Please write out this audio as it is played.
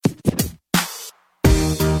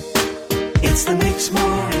It's the Mix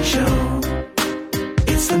Morning Show.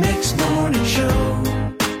 It's the Mix Morning Show.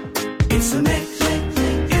 It's the Mix.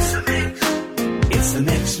 It's the Mix. It's the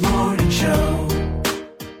Mix Morning Show.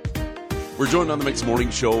 We're joined on the Mix Morning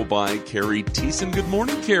Show by Carrie Thiessen. Good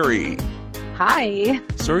morning, Carrie. Hi.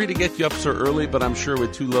 Sorry to get you up so early, but I'm sure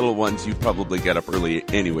with two little ones, you probably get up early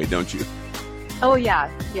anyway, don't you? Oh,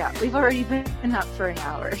 yeah. We've already been up for an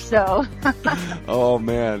hour, so. Oh,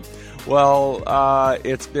 man. Well,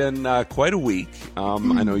 it's been quite a week.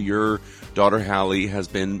 I know your daughter, Hallie, has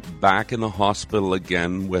been back in the hospital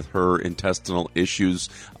again with her intestinal issues.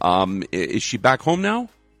 Is she back home now?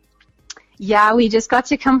 Yeah, we just got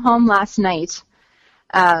to come home last night.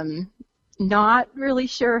 Not really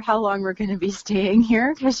sure how long we're going to be staying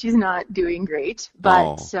here because she's not doing great.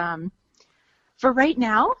 But for right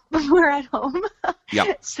now, we're at home.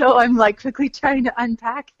 Yeah. So I'm quickly trying to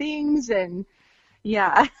unpack things and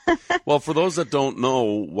yeah. Well, for those that don't know,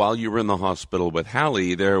 while you were in the hospital with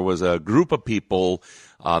Hallie, there was a group of people,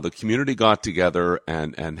 the community got together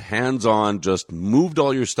and hands-on just moved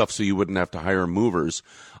all your stuff so you wouldn't have to hire movers.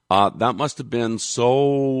 That must have been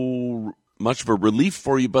so much of a relief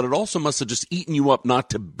for you, but it also must have just eaten you up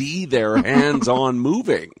not to be there hands-on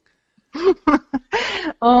moving.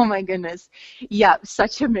 Oh my goodness. Yeah,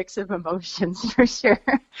 such a mix of emotions for sure.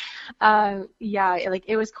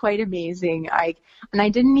 It was quite amazing. I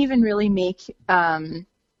didn't even really make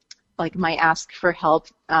my ask for help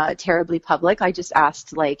terribly public. I just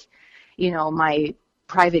asked my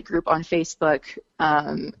private group on Facebook,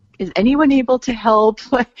 is anyone able to help?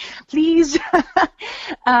 Please.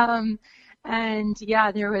 And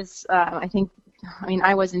yeah, there was,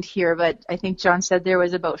 I wasn't here, but I think John said there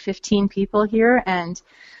was about 15 people here, and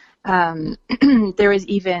there was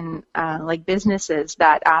even businesses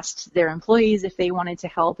that asked their employees if they wanted to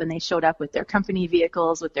help, and they showed up with their company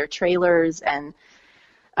vehicles, with their trailers, and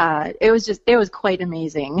it was quite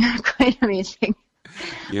amazing, quite amazing.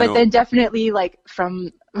 Then definitely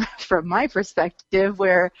from my perspective,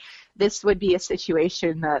 where this would be a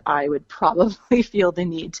situation that I would probably feel the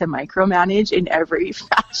need to micromanage in every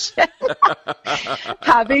fashion.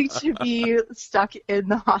 Having to be stuck in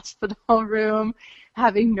the hospital room,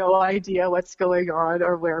 having no idea what's going on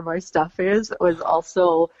or where my stuff is, was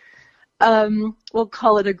also, we'll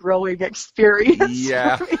call it a growing experience.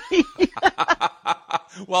 Yeah. For me.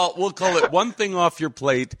 Well, we'll call it one thing off your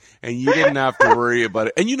plate, and you didn't have to worry about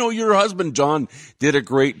it. And your husband, John, did a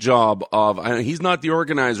great job he's not the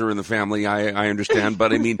organizer in the family, I understand,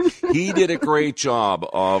 but he did a great job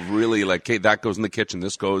of really okay, that goes in the kitchen,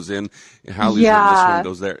 this goes in, Hallie's room, this one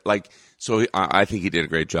goes there. So I think he did a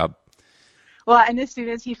great job. Well, and as soon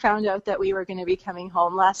as he found out that we were going to be coming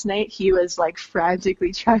home last night, he was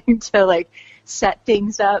frantically trying to set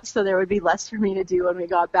things up so there would be less for me to do when we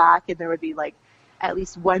got back, and there would be at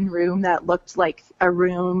least one room that looked like a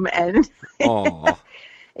room, and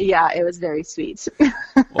yeah, it was very sweet.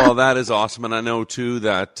 Well, that is awesome, and I know too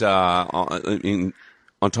that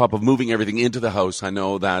on top of moving everything into the house, I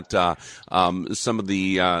know that some of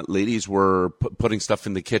the ladies were putting stuff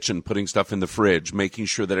in the kitchen, putting stuff in the fridge, making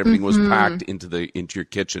sure that everything was packed into your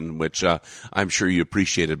kitchen, which I'm sure you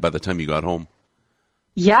appreciated by the time you got home.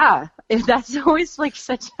 Yeah, that's always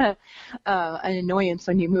such an annoyance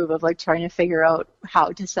when you move, of trying to figure out how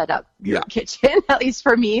to set up your kitchen. At least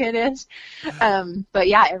for me, it is. But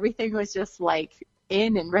yeah, everything was just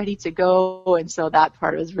in and ready to go, and so that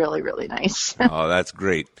part was really, really nice. Oh, that's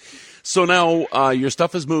great. So now your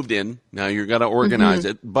stuff is moved in. Now you're going to organize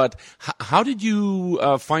it. But how did you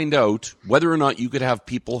find out whether or not you could have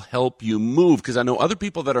people help you move? Because I know other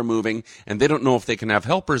people that are moving, and they don't know if they can have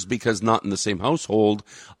helpers because not in the same household.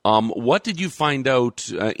 What did you find out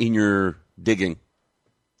in your digging?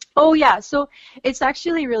 Oh, yeah. So it's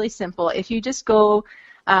actually really simple. If you just go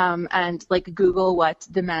and Google what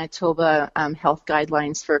the Manitoba health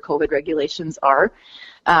guidelines for COVID regulations are,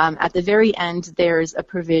 at the very end there's a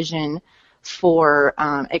provision for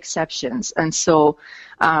exceptions. And so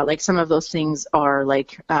some of those things are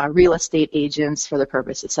real estate agents for the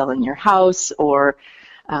purpose of selling your house, or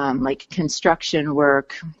construction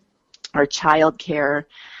work or childcare.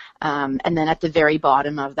 And then at the very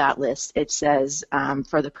bottom of that list, it says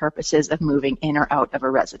for the purposes of moving in or out of a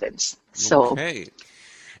residence. So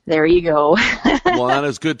there you go. Well, that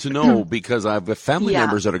is good to know, because I have family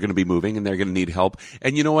members that are going to be moving and they're going to need help.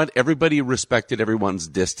 And you know what? Everybody respected everyone's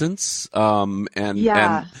distance. And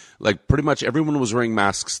pretty much everyone was wearing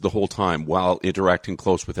masks the whole time while interacting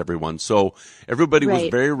close with everyone. So everybody was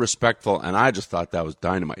very respectful, and I just thought that was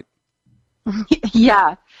dynamite.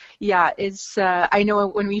 Yeah. It's, I know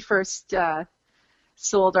when we first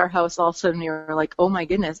sold our house, all of a sudden we were like, oh my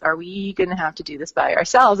goodness, are we going to have to do this by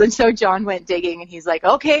ourselves? And so John went digging and he's like,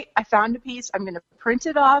 okay, I found a piece. I'm going to print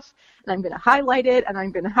it off and I'm going to highlight it and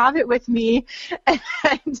I'm going to have it with me.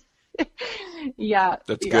 And yeah.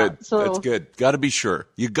 That's yeah. good. So, That's good. Got to be sure.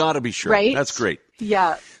 You got to be sure. Right? That's great.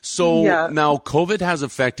 Yeah. So Yeah. now COVID has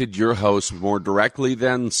affected your house more directly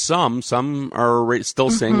than some. Some are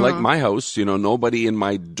still saying, like my house, nobody in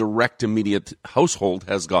my direct immediate household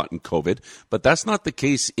has gotten COVID, but that's not the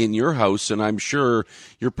case in your house. And I'm sure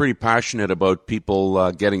you're pretty passionate about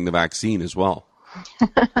people getting the vaccine as well.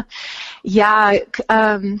 Yeah.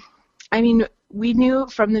 I mean, we knew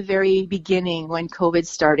from the very beginning when COVID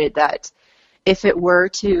started that if it were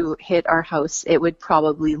to hit our house, it would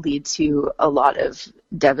probably lead to a lot of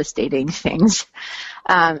devastating things.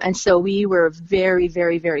 And so we were very,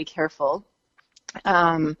 very, very careful.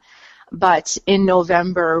 But in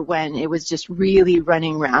November, when it was just really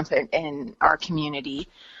running rampant in our community,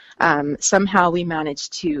 somehow we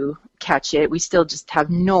managed to catch it. We still just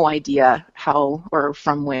have no idea how or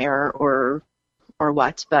from where or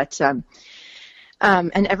what. But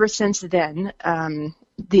and ever since then,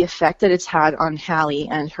 the effect that it's had on Hallie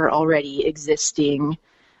and her already existing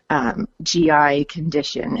GI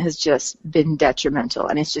condition has just been detrimental,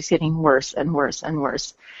 and it's just getting worse and worse and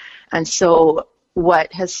worse. And so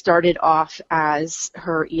what has started off as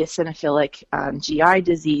her eosinophilic GI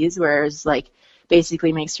disease, whereas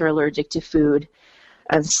basically makes her allergic to food,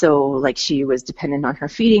 and so she was dependent on her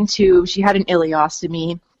feeding tube. She had an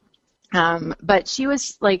ileostomy. But she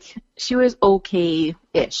was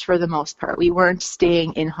okay-ish for the most part. We weren't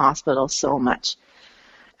staying in hospital so much.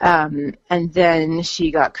 And then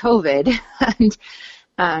she got COVID,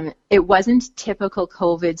 and it wasn't typical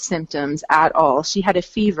COVID symptoms at all. She had a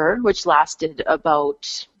fever, which lasted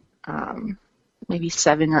about maybe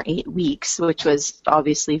 7 or 8 weeks, which was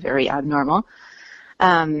obviously very abnormal.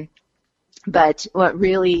 But what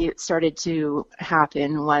really started to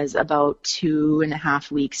happen was about 2.5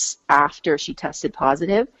 weeks after she tested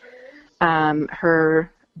positive,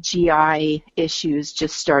 her GI issues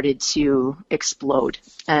just started to explode.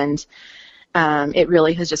 And it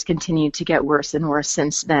really has just continued to get worse and worse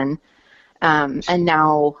since then. And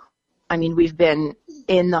now, I mean, we've been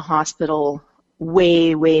in the hospital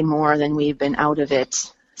way, way more than we've been out of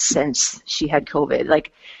it since she had COVID.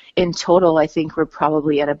 In total, I think we're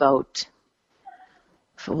probably at about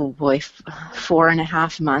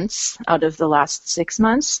 4.5 months out of the last 6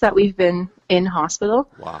 months that we've been in hospital.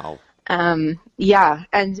 Wow. Yeah,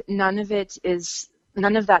 and none of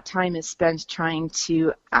that time is spent trying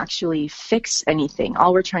to actually fix anything.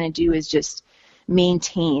 All we're trying to do is just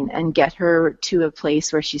maintain and get her to a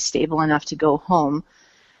place where she's stable enough to go home.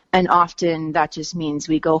 And often that just means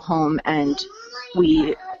we go home and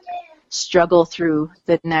we struggle through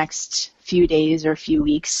the next few days or few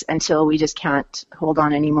weeks until we just can't hold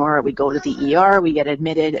on anymore. We go to the ER, we get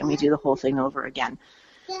admitted, and we do the whole thing over again.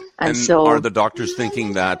 And so, are the doctors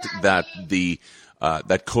thinking that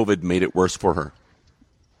COVID made it worse for her?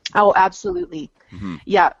 Oh, absolutely. Mm-hmm.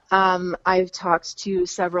 Yeah. I've talked to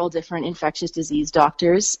several different infectious disease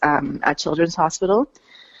doctors at Children's Hospital.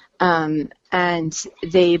 And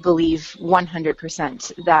they believe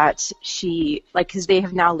 100% that she, because they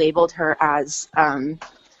have now labeled her as,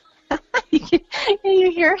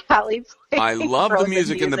 you hear Hallie playing I love the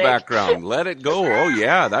music in the background. Let it go. Oh,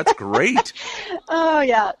 yeah, that's great. Oh,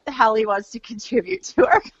 yeah. Hallie wants to contribute to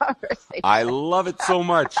our conversation. I love it so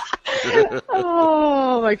much.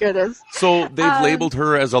 Oh, my goodness. So they've labeled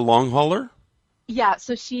her as a long hauler? Yeah,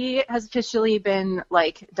 so she has officially been,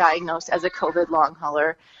 diagnosed as a COVID long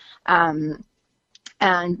hauler.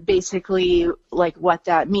 And basically, what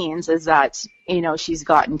that means is that, she's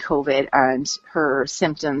gotten COVID and her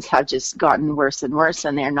symptoms have just gotten worse and worse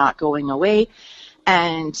and they're not going away.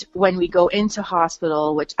 And when we go into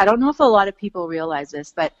hospital, which I don't know if a lot of people realize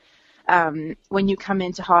this, but when you come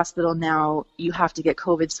into hospital now, you have to get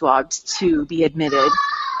COVID swabbed to be admitted.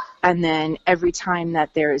 And then every time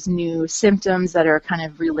that there's new symptoms that are kind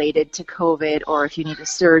of related to COVID, or if you need a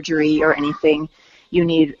surgery or anything, you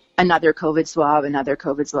need another COVID swab, another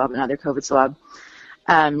COVID swab, another COVID swab.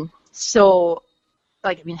 So,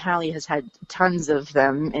 Hallie has had tons of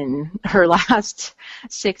them in her last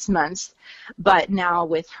 6 months. But now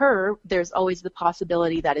with her, there's always the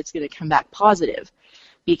possibility that it's going to come back positive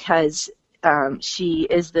because she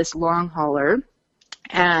is this long hauler.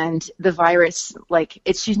 And the virus,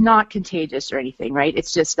 she's not contagious or anything, right?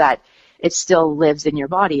 It's just that it still lives in your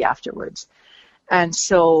body afterwards. And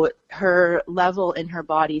so her level in her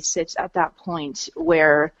body sits at that point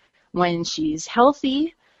where when she's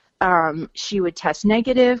healthy, she would test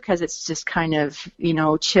negative because it's just kind of,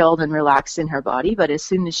 chilled and relaxed in her body. But as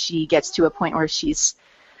soon as she gets to a point where she's,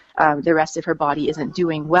 the rest of her body isn't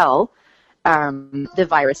doing well, the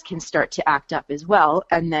virus can start to act up as well.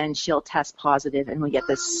 And then she'll test positive and we get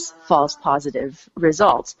this false positive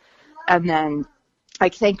result. And then,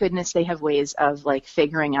 thank goodness they have ways of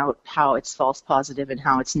figuring out how it's false positive and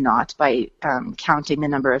how it's not by counting the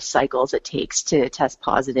number of cycles it takes to test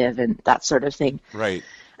positive and that sort of thing. Right.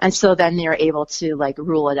 And so then they're able to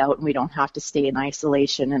rule it out and we don't have to stay in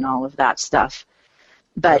isolation and all of that stuff.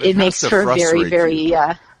 But it makes for a very, very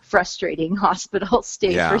frustrating hospital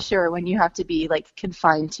stay for sure when you have to be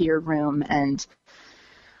confined to your room and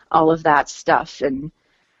all of that stuff. And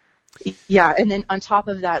yeah, and then on top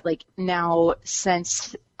of that, now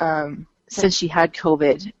since she had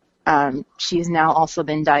COVID, she's now also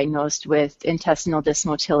been diagnosed with intestinal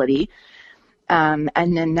dysmotility. And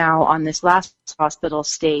then now on this last hospital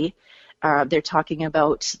stay, they're talking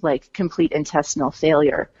about complete intestinal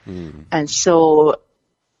failure. And so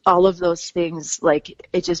all of those things,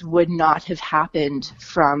 it just would not have happened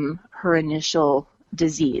from her initial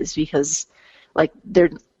disease because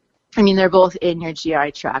they're both in your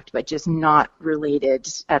GI tract, but just not related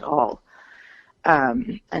at all.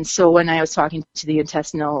 And so when I was talking to the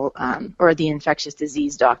intestinal or the infectious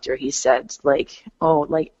disease doctor, he said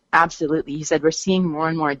absolutely. He said, we're seeing more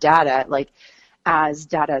and more data, as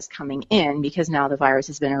data is coming in, because now the virus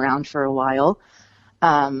has been around for a while,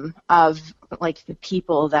 of the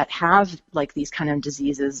people that have these kind of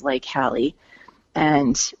diseases like Hallie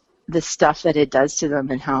and the stuff that it does to them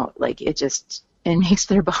and how it makes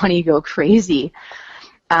their body go crazy.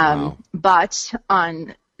 Wow. But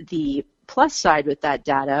on the plus side with that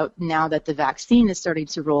data, now that the vaccine is starting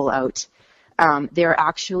to roll out, they're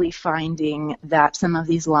actually finding that some of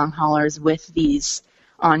these long haulers with these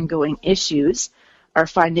ongoing issues are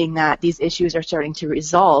finding that these issues are starting to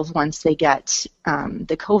resolve once they get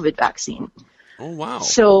the COVID vaccine. Oh, wow.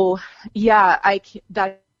 So, yeah,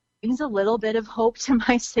 that brings a little bit of hope to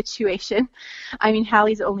my situation.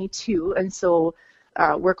 Hallie's only 2, and so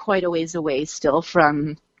we're quite a ways away still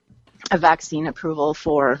from a vaccine approval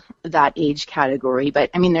for that age category.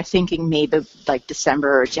 But, they're thinking maybe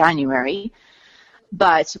December or January.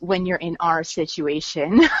 But when you're in our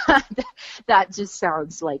situation, that just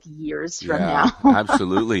sounds like years from now.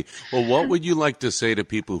 Absolutely. Well, what would you like to say to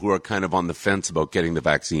people who are kind of on the fence about getting the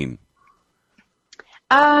vaccine?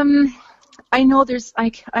 I know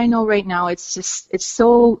I know right now it's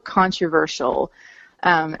so controversial,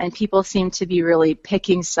 and people seem to be really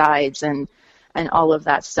picking sides and all of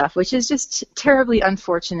that stuff, which is just terribly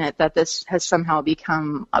unfortunate that this has somehow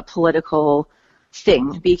become a political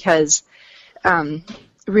thing because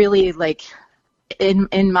really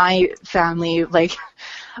in my family,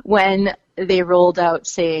 when they rolled out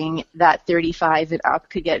saying that 35 and up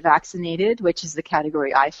could get vaccinated, which is the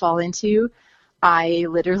category I fall into, I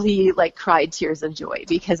literally cried tears of joy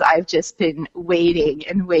because I've just been waiting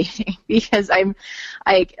and waiting because I'm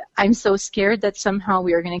so scared that somehow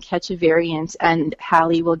we are going to catch a variant and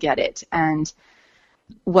Hallie will get it. And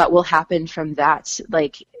what will happen from that?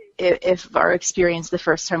 If our experience the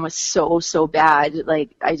first time was so bad,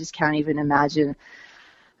 I just can't even imagine.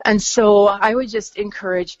 And so I would just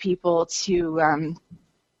encourage people to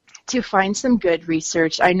find some good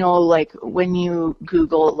research. I know when you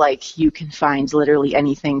Google, you can find literally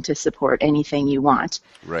anything to support anything you want.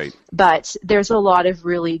 Right. But there's a lot of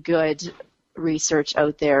really good research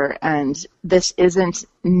out there, and this isn't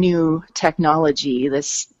new technology.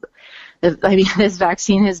 This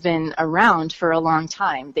vaccine has been around for a long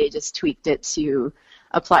time. They just tweaked it to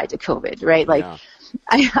apply to COVID, right?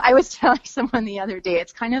 I was telling someone the other day,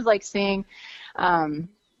 it's kind of like saying,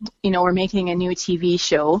 we're making a new TV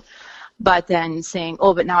show, but then saying,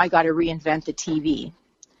 oh, but now I got to reinvent the TV.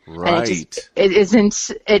 Right. And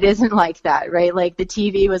it isn't like that, right? The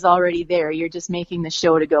TV was already there. You're just making the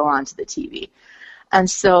show to go onto the TV. And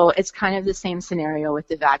so it's kind of the same scenario with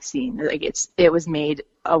the vaccine. It was made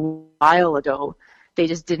a while ago. They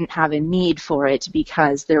just didn't have a need for it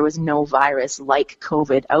because there was no virus like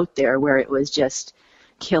COVID out there where it was just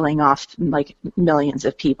killing off millions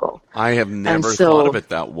of people. I have never thought of it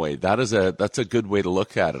that way. That's a good way to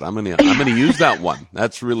look at it. I'm gonna use that one.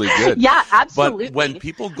 That's really good. Yeah, absolutely. But when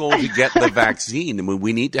people go to get the vaccine,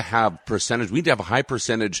 we need to have percentage. We need to have a high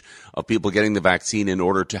percentage of people getting the vaccine in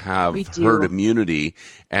order to have herd immunity.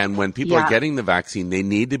 And when people are getting the vaccine, they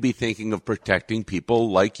need to be thinking of protecting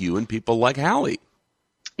people like you and people like Hallie.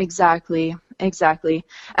 Exactly.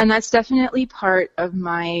 And that's definitely part of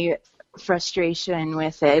my frustration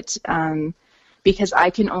with it, because I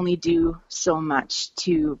can only do so much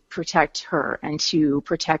to protect her and to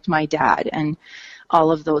protect my dad and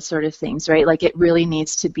all of those sort of things, right? Like, it really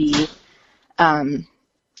needs to be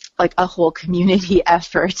like a whole community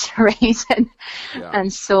effort, right?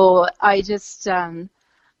 And so I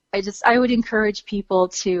would encourage people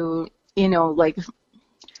to, like,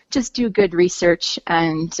 just do good research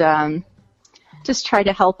and just try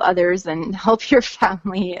to help others and help your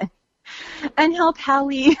family and help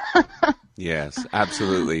Hallie. Yes,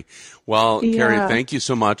 absolutely. Well, Carrie, thank you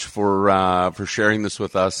so much for sharing this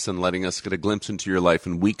with us and letting us get a glimpse into your life.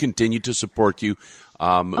 And we continue to support you.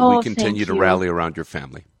 We continue to rally around your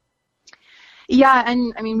family. Yeah,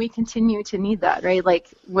 and I mean, we continue to need that, right? Like,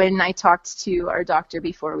 when I talked to our doctor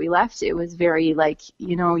before we left, it was very like,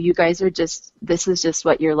 you guys are this is just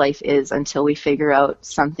what your life is until we figure out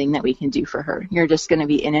something that we can do for her. You're just going to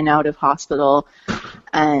be in and out of hospital,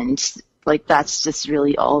 and like, that's just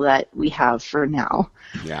really all that we have for now.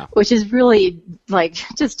 Yeah. Which is really, like,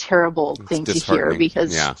 just terrible thing to hear,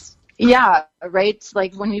 because yeah, right?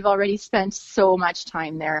 Like, when we've already spent so much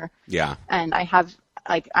time there. Yeah. And I have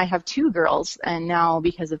 2 girls, and now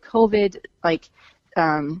because of COVID, like,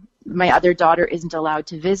 my other daughter isn't allowed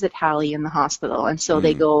to visit Hallie in the hospital, and so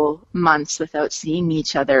they go months without seeing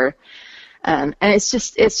each other. And it's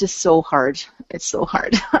just so hard. It's so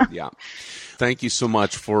hard. Yeah. Thank you so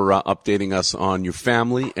much for updating us on your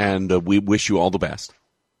family, and we wish you all the best.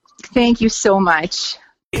 Thank you so much.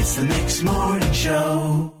 It's the Mix Morning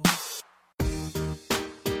Show.